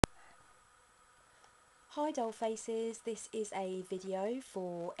Hi doll faces, this is a video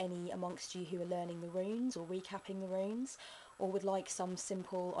for any amongst you who are learning the runes or recapping the runes, or would like some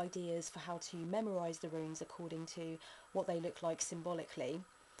simple ideas for how to memorise the runes according to what they look like symbolically.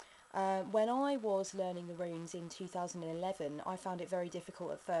 When I was learning the runes in 2011, I found it very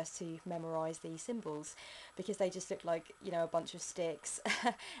difficult at first to memorise the symbols because they just looked like, a bunch of sticks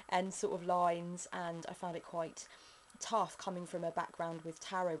and sort of lines, and I found it quite tough coming from a background with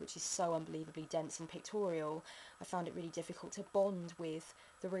tarot, which is so unbelievably dense and pictorial. I found it really difficult to bond with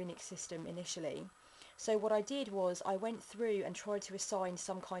the runic system initially. So what I did was I went through and tried to assign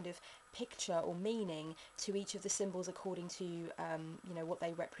some kind of picture or meaning to each of the symbols according to what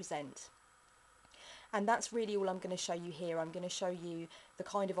they represent. And that's really all I'm going to show you here. I'm going to show you the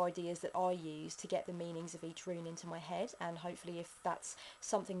kind of ideas that I use to get the meanings of each rune into my head, and hopefully if that's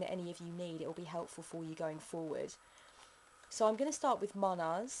something that any of you need, it will be helpful for you going forward. So I'm going to start with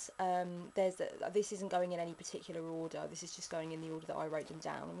manas. This isn't going in any particular order, this is just going in the order that I wrote them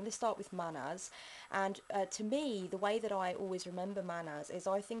down. I'm going to start with manas, and to me, the way that I always remember manas is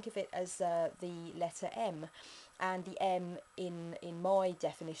I think of it as the letter M, and the M in my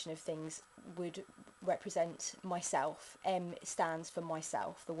definition of things would represent myself. M stands for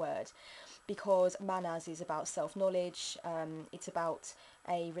myself, the word, because manas is about self-knowledge, it's about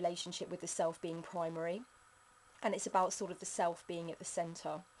a relationship with the self being primary. And it's about sort of the self being at the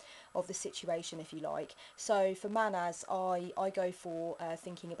centre of the situation, if you like. So for manas, I go for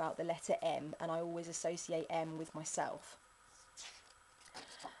thinking about the letter M, and I always associate M with myself.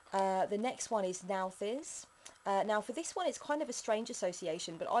 The next one is Nauthis. Now for this one, it's kind of a strange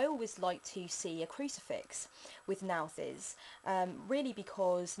association, but I always like to see a crucifix with Nauthis, really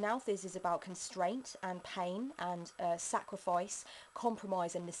because Nauthis is about constraint and pain and sacrifice,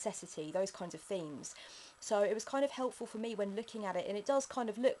 compromise and necessity, those kinds of themes. So it was kind of helpful for me when looking at it, and it does kind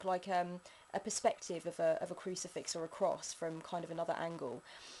of look like a perspective of a crucifix or a cross from kind of another angle.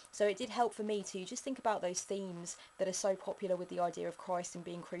 So it did help for me to just think about those themes that are so popular with the idea of Christ and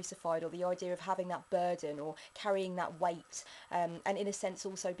being crucified, or the idea of having that burden or carrying that weight, and in a sense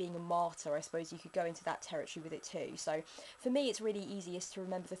also being a martyr. I suppose you could go into that territory with it too. So for me, it's really easiest to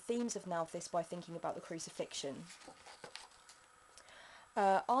remember the themes of Nauthis by thinking about the crucifixion.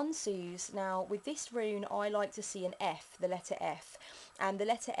 Ansus, now with this rune I like to see an F, the letter F, and the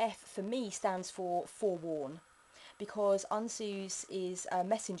letter F for me stands for forewarn, because Ansus is a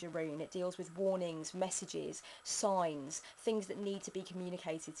messenger rune. It deals with warnings, messages, signs, things that need to be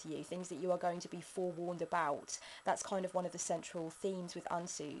communicated to you, things that you are going to be forewarned about. That's kind of one of the central themes with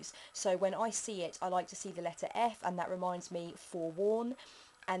Ansus. So when I see it, I like to see the letter F, and that reminds me forewarn,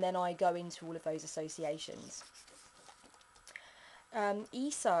 and then I go into all of those associations.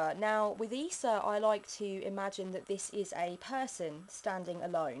 Issa. Now, with Issa, I like to imagine that this is a person standing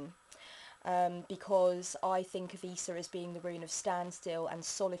alone, because I think of Issa as being the rune of standstill and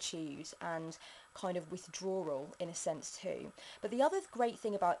solitude and kind of withdrawal in a sense too. But the other great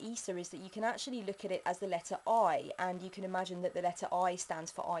thing about Issa is that you can actually look at it as the letter I, and you can imagine that the letter I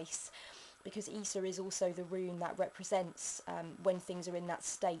stands for ice, because Issa is also the rune that represents when things are in that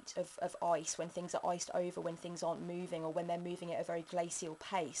state of ice, when things are iced over, when things aren't moving, or when they're moving at a very glacial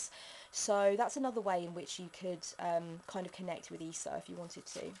pace. So that's another way in which you could kind of connect with Issa if you wanted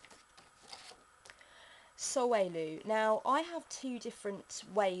to. Soelu. Now, I have two different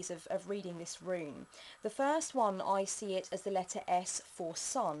ways of reading this rune. The first one, I see it as the letter S for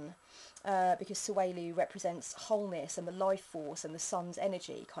sun, because Soelu represents wholeness and the life force and the sun's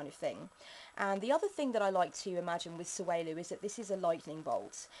energy kind of thing. And the other thing that I like to imagine with Soelu is that this is a lightning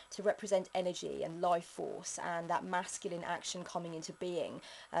bolt to represent energy and life force and that masculine action coming into being,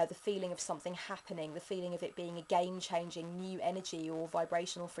 the feeling of something happening, the feeling of it being a game-changing new energy or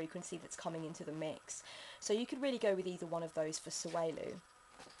vibrational frequency that's coming into the mix. So you could really go with either one of those for Soelu.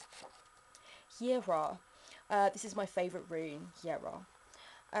 Yera. This is my favourite rune, Yera.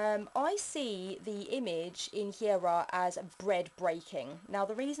 I see the image in Hiera as bread breaking. Now,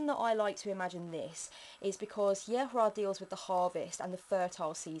 the reason that I like to imagine this is because Hiera deals with the harvest and the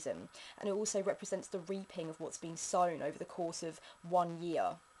fertile season, and it also represents the reaping of what's been sown over the course of 1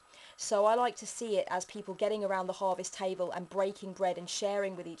 year. So I like to see it as people getting around the harvest table and breaking bread and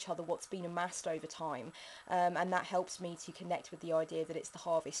sharing with each other what's been amassed over time. And that helps me to connect with the idea that it's the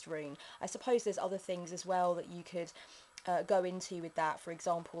harvest rune. I suppose there's other things as well that you could go into with that. For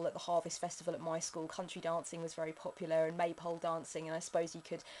example, at the Harvest Festival at my school, country dancing was very popular and maypole dancing, and I suppose you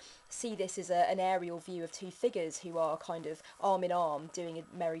could see this as an aerial view of two figures who are kind of arm in arm doing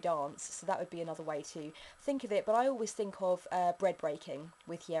a merry dance. So that would be another way to think of it, but I always think of bread breaking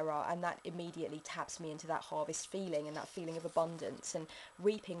with Yera, and that immediately taps me into that harvest feeling and that feeling of abundance and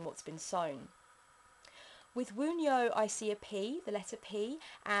reaping what's been sown. With Wunyo, I see a P, the letter P,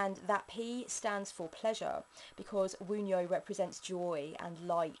 and that P stands for pleasure, because Wunyo represents joy and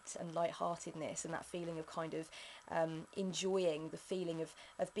light and lightheartedness, and that feeling of kind of enjoying the feeling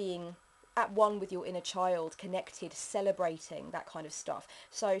of being at one with your inner child, connected, celebrating, that kind of stuff.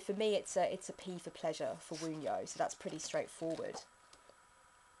 So for me, it's a P for pleasure for Wunyo, so that's pretty straightforward.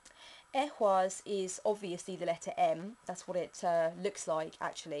 Ehwaz is obviously the letter M. That's what it looks like,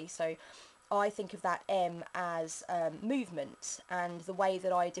 actually. So I think of that M as movement, and the way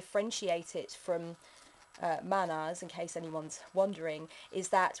that I differentiate it from manas, in case anyone's wondering, is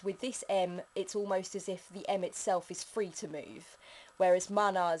that with this M, it's almost as if the M itself is free to move. Whereas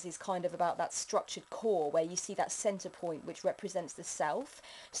manas is kind of about that structured core where you see that center point which represents the self.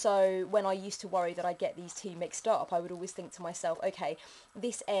 So when I used to worry that I get these two mixed up, I would always think to myself, okay,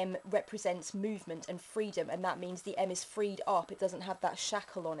 this M represents movement and freedom, and that means the M is freed up, it doesn't have that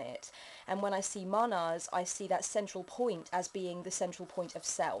shackle on it. And when I see manas, I see that central point as being the central point of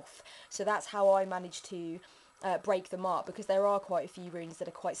self. So that's how I manage to break them up, because there are quite a few runes that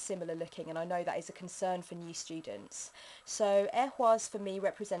are quite similar looking, and I know that is a concern for new students. So Ehwaz for me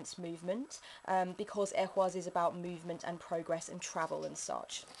represents movement, because Ehwaz is about movement and progress and travel and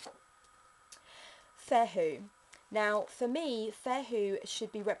such. Fehu. Now, for me, Fehu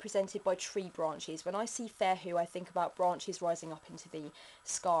should be represented by tree branches. When I see Fehu, I think about branches rising up into the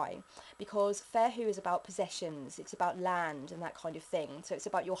sky, because Fehu is about possessions, it's about land and that kind of thing. So it's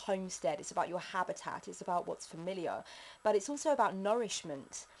about your homestead, it's about your habitat, it's about what's familiar, but it's also about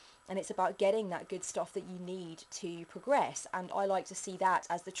nourishment, and it's about getting that good stuff that you need to progress. And I like to see that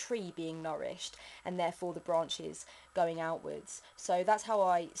as the tree being nourished, and therefore the branches going outwards. So that's how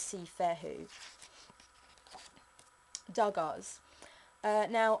I see Fehu. Dagas.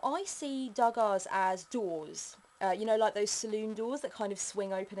 Now, I see dagas as doors, you know, like those saloon doors that kind of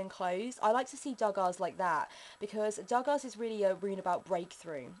swing open and close. I like to see dagas like that, because dagas is really a rune about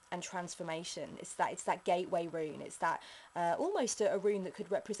breakthrough and transformation. It's that gateway rune. It's that almost a rune that could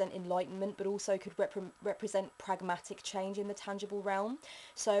represent enlightenment, but also could represent pragmatic change in the tangible realm.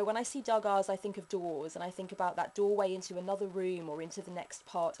 So when I see dagas, I think of doors, and I think about that doorway into another room or into the next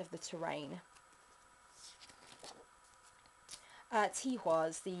part of the terrain.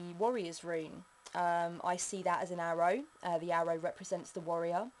 Tihwaz, the warrior's rune. I see that as an arrow. The arrow represents the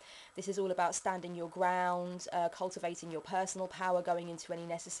warrior. This is all about standing your ground, cultivating your personal power, going into any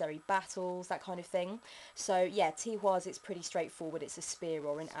necessary battles, that kind of thing. So yeah, Tihwaz, it's pretty straightforward. It's a spear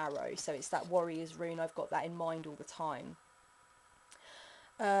or an arrow. So it's that warrior's rune. I've got that in mind all the time.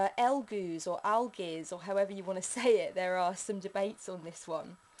 Elgus or Algiz, or however you want to say it. There are some debates on this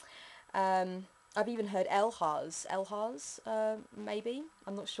one. I've even heard Elhaz, maybe,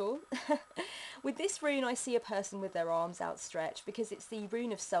 I'm not sure. With this rune, I see a person with their arms outstretched, because it's the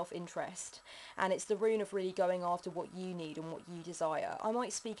rune of self-interest, and it's the rune of really going after what you need and what you desire. I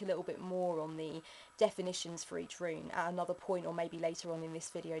might speak a little bit more on the definitions for each rune at another point, or maybe later on in this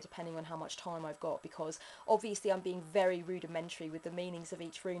video, depending on how much time I've got, because obviously I'm being very rudimentary with the meanings of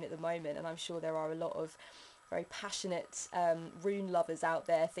each rune at the moment, and I'm sure there are a lot of very passionate rune lovers out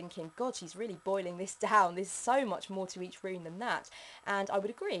there thinking, God, she's really boiling this down. There's so much more to each rune than that. And I would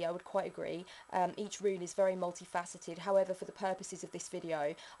agree, I would quite agree. Each rune is very multifaceted. However, for the purposes of this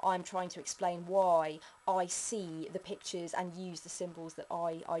video, I'm trying to explain why I see the pictures and use the symbols that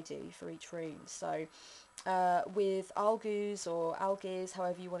I do for each rune. So with Algus or Algiz,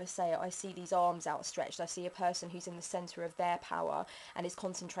 however you want to say it, I see these arms outstretched. I see a person who's in the centre of their power and is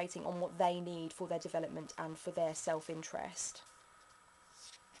concentrating on what they need for their development and for their self-interest.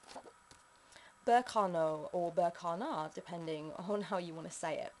 Berkano or Berkana, depending on how you want to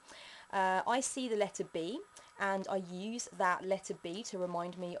say it. I see the letter B, and I use that letter B to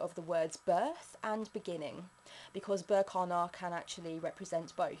remind me of the words birth and beginning, because Berkana can actually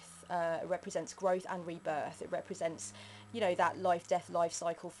represent both. It represents growth and rebirth. It represents, you know, that life, death, life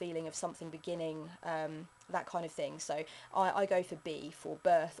cycle feeling of something beginning, that kind of thing. So I go for B, for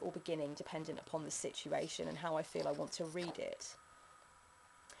birth or beginning, dependent upon the situation and how I feel I want to read it.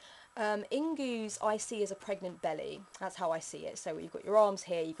 Ingus I see as a pregnant belly. That's how I see it. So you've got your arms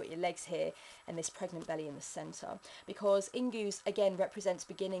here, you've got your legs here, and this pregnant belly in the centre. Because Ingus, again, represents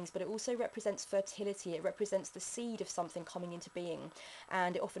beginnings, but it also represents fertility. It represents the seed of something coming into being.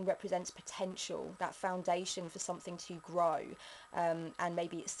 And it often represents potential, that foundation for something to grow. And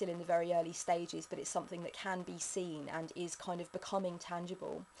maybe it's still in the very early stages, but it's something that can be seen and is kind of becoming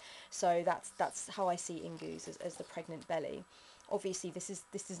tangible. So that's how I see Ingus, as the pregnant belly. Obviously, this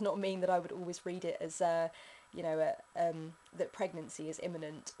does not mean that I would always read it as you know, that pregnancy is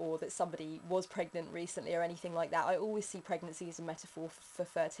imminent, or that somebody was pregnant recently or anything like that. I always see pregnancy as a metaphor for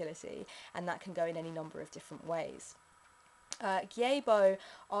fertility, and that can go in any number of different ways. Gyebo,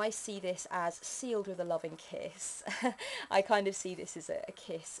 I see this as sealed with a loving kiss. I kind of see this as a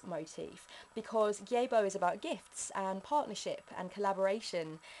kiss motif, because Gyebo is about gifts and partnership and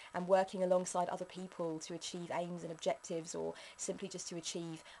collaboration and working alongside other people to achieve aims and objectives, or simply just to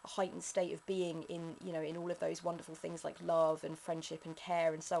achieve a heightened state of being in, you know, in all of those wonderful things like love and friendship and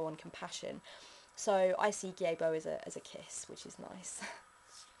care and so on, compassion. So I see Gyebo as a kiss, which is nice.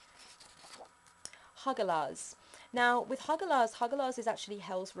 Hagalaz. Now, with Hagalaz, Hagalaz is actually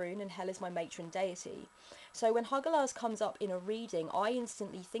Hel's rune, and Hel is my matron deity. So when Hagalaz comes up in a reading, I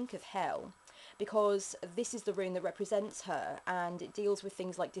instantly think of Hel, because this is the rune that represents her, and it deals with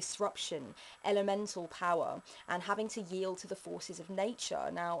things like disruption, elemental power, and having to yield to the forces of nature.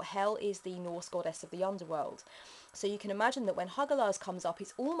 Now, Hel is the Norse goddess of the underworld. So you can imagine that when Hagalaz comes up,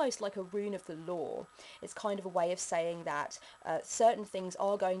 it's almost like a rune of the law. It's kind of a way of saying that certain things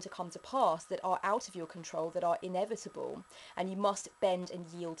are going to come to pass that are out of your control, that are inevitable, and you must bend and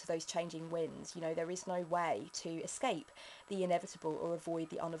yield to those changing winds. You know, there is no way to escape the inevitable or avoid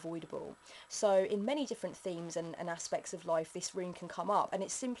the unavoidable. So in many different themes and aspects of life, this rune can come up, and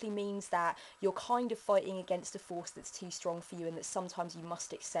it simply means that you're kind of fighting against a force that's too strong for you, and that sometimes you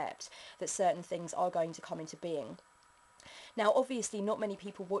must accept that certain things are going to come into being. Now, obviously, not many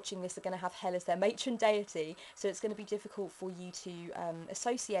people watching this are going to have Hel as their matron deity, so it's going to be difficult for you to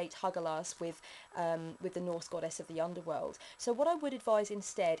associate Hagalaz with the Norse goddess of the underworld. So what I would advise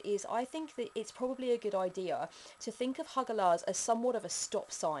instead is, I think that it's probably a good idea to think of Hagalaz as somewhat of a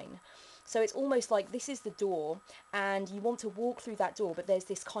stop sign. So it's almost like this is the door, and you want to walk through that door, but there's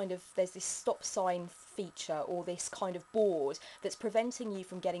this stop sign feature, or this kind of board that's preventing you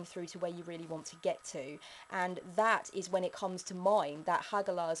from getting through to where you really want to get to. And that is when it comes to mind that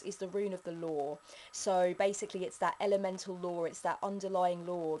Hagalaz is the rune of the law. So basically it's that elemental law, it's that underlying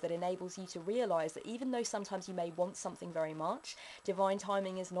law that enables you to realise that even though sometimes you may want something very much, divine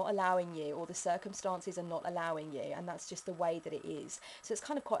timing is not allowing you, or the circumstances are not allowing you, and that's just the way that it is. So it's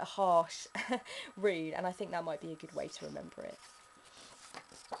kind of quite a harsh rune, and I think that might be a good way to remember it.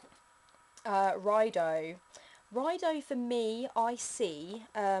 Rido. Rido, for me, I see,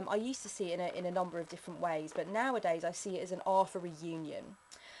 I used to see it in a number of different ways, but nowadays I see it as an R for reunion.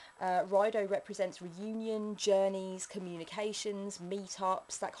 Rido represents reunion, journeys, communications,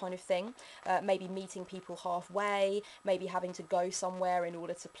 meetups, that kind of thing. Maybe meeting people halfway, maybe having to go somewhere in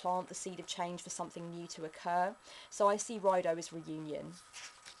order to plant the seed of change for something new to occur. So I see Rido as reunion.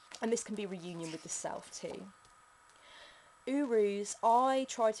 And this can be reunion with the self too. Urus, I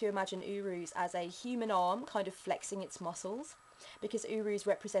try to imagine Urus as a human arm kind of flexing its muscles, because Urus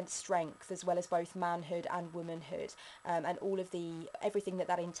represents strength as well as both manhood and womanhood, and all of everything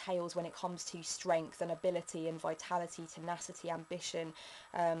that entails when it comes to strength and ability and vitality, tenacity, ambition,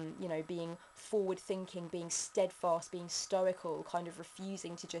 you know, being forward thinking, being steadfast, being stoical, kind of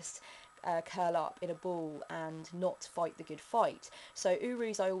refusing to just curl up in a ball and not fight the good fight. So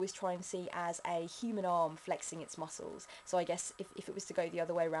Urus I always try and see as a human arm flexing its muscles. So I guess if it was to go the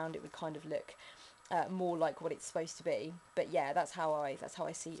other way around, it would kind of look more like what it's supposed to be. But yeah, that's how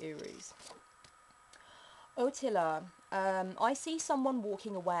I see Urus. Otila, I see someone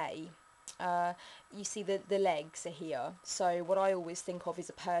walking away. You see the legs are here, so what I always think of is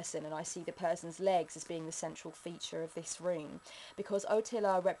a person, and I see the person's legs as being the central feature of this rune, because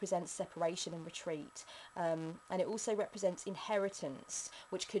Otila represents separation and retreat, and it also represents inheritance,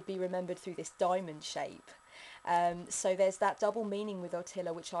 which could be remembered through this diamond shape. So there's that double meaning with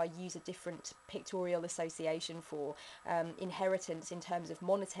Otila, which I use a different pictorial association for. Inheritance, in terms of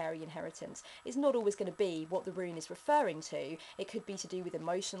monetary inheritance, is not always going to be what the rune is referring to. It could be to do with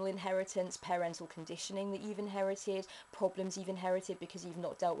emotional inheritance, parental conditioning that you've inherited, problems you've inherited because you've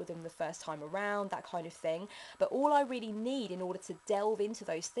not dealt with them the first time around, that kind of thing. But all I really need in order to delve into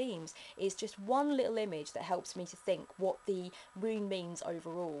those themes is just one little image that helps me to think what the rune means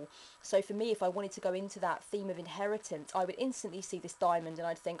overall. So for me, if I wanted to go into that theme of inheritance, I would instantly see this diamond and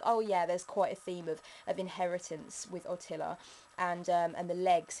I'd think, oh yeah, there's quite a theme of inheritance with Otila, and the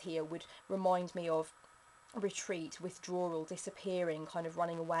legs here would remind me of retreat, withdrawal, disappearing, kind of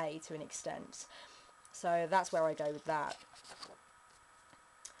running away to an extent. So that's where I go with that.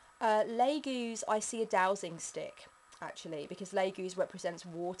 Legus, I see a dowsing stick, actually, because Legus represents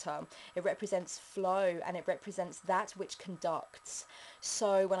water, it represents flow, and it represents that which conducts.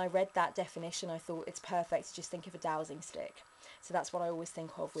 So when I read that definition, I thought it's perfect to just think of a dowsing stick. So that's what I always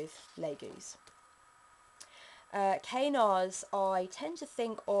think of with Legus. Canars, I tend to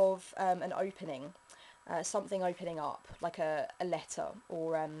think of an opening. something opening up, like a letter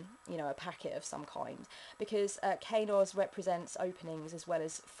or you know, a packet of some kind, because Kanos represents openings as well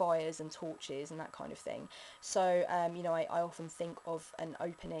as fires and torches and that kind of thing. So you know, I often think of an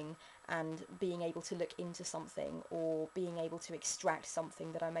opening and being able to look into something, or being able to extract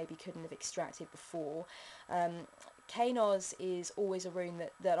something that I maybe couldn't have extracted before. Kanos is always a rune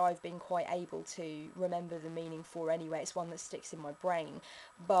that I've been quite able to remember the meaning for anyway. It's one that sticks in my brain.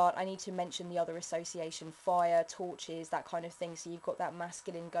 But I need to mention the other association: fire, torches, that kind of thing. So you've got that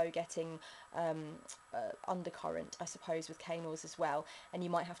masculine go-getting undercurrent, I suppose, with Kanos as well. And you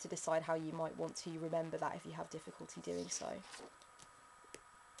might have to decide how you might want to remember that if you have difficulty doing so.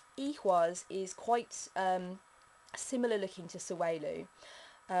 Ihwaz is quite similar looking to Suelu.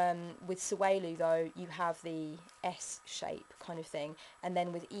 With Suelu, though, you have the S shape kind of thing, and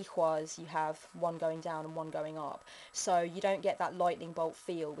then with Ihwaz you have one going down and one going up, so you don't get that lightning bolt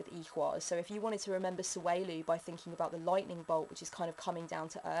feel with Ihwaz. So if you wanted to remember Suelu by thinking about the lightning bolt, which is kind of coming down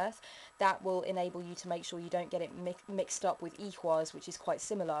to earth, that will enable you to make sure you don't get it mixed up with Ihwaz, which is quite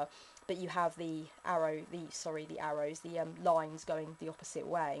similar, but you have the arrows, the lines going the opposite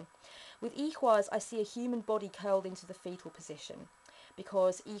way. With Ihwaz, I see a human body curled into the fetal position,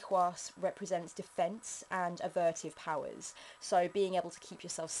 because Ihwas represents defense and avertive powers. So being able to keep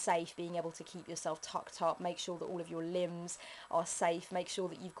yourself safe, being able to keep yourself tucked up, make sure that all of your limbs are safe, make sure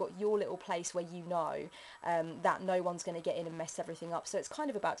that you've got your little place where you know that no one's going to get in and mess everything up. So it's kind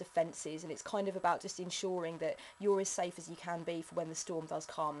of about defences, and it's kind of about just ensuring that you're as safe as you can be for when the storm does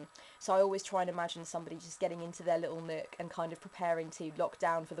come. So I always try and imagine somebody just getting into their little nook and kind of preparing to lock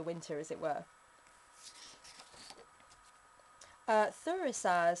down for the winter, as it were.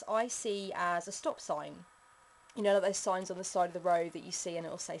 Thurisaz I see as a stop sign. You know, like those signs on the side of the road that you see and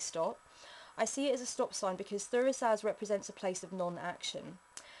it'll say stop. I see it as a stop sign because Thurisaz represents a place of non-action.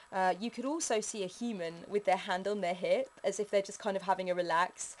 You could also see a human with their hand on their hip, as if they're just kind of having a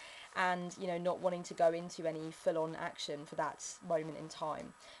relax and, you know, not wanting to go into any full-on action for that moment in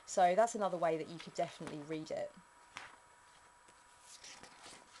time. So that's another way that you could definitely read it.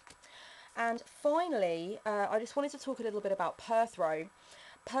 And finally, I just wanted to talk a little bit about Perthrow.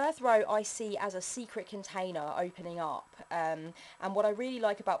 Perthrow I see as a secret container opening up, and what I really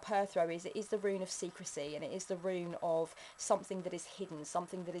like about Perthrow is it is the rune of secrecy, and it is the rune of something that is hidden,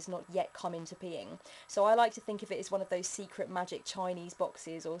 something that is not yet come into being. So I like to think of it as one of those secret magic Chinese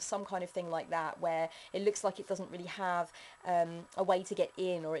boxes or some kind of thing like that, where it looks like it doesn't really have a way to get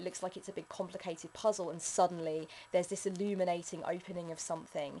in, or it looks like it's a big complicated puzzle, and suddenly there's this illuminating opening of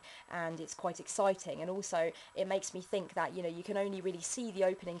something, and it's quite exciting. And also it makes me think that, you know, you can only really see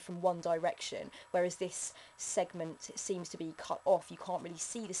the opening from one direction, whereas this segment seems to be cut off. You can't really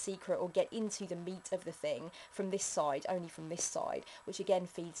see the secret or get into the meat of the thing from this side, only from this side, which again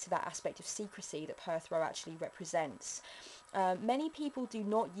feeds to that aspect of secrecy that Perthrow actually represents. Many people do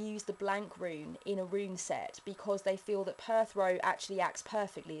not use the blank rune in a rune set because they feel that Perthrow actually acts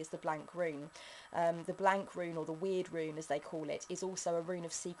perfectly as the blank rune. The blank rune, or the weird rune as they call it, is also a rune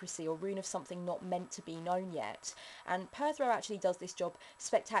of secrecy, or rune of something not meant to be known yet. And Perthrow actually does this job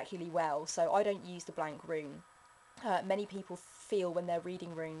spectacularly well, so I don't use the blank rune. Many people feel when they're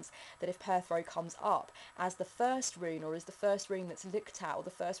reading runes that if Perthrow comes up as the first rune, or as the first rune that's looked at, or the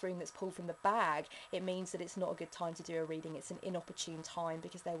first rune that's pulled from the bag, it means that it's not a good time to do a reading. It's an inopportune time,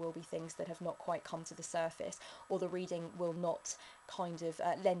 because there will be things that have not quite come to the surface, or the reading will not kind of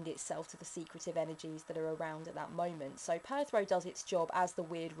lend itself to the secretive energies that are around at that moment. So Perthrow does its job as the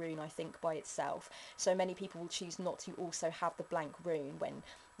weird rune, I think, by itself. So many people will choose not to also have the blank rune when,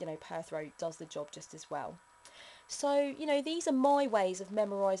 you know, Perthrow does the job just as well. So, you know, these are my ways of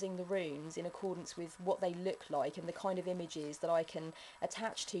memorising the runes in accordance with what they look like and the kind of images that I can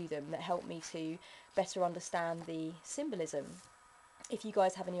attach to them that help me to better understand the symbolism. If you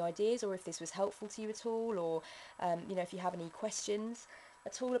guys have any ideas, or if this was helpful to you at all, or, you know, if you have any questions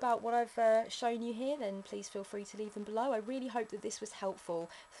at all about what I've shown you here, then please feel free to leave them below. I really hope that this was helpful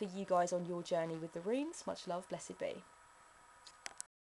for you guys on your journey with the runes. Much love, blessed be.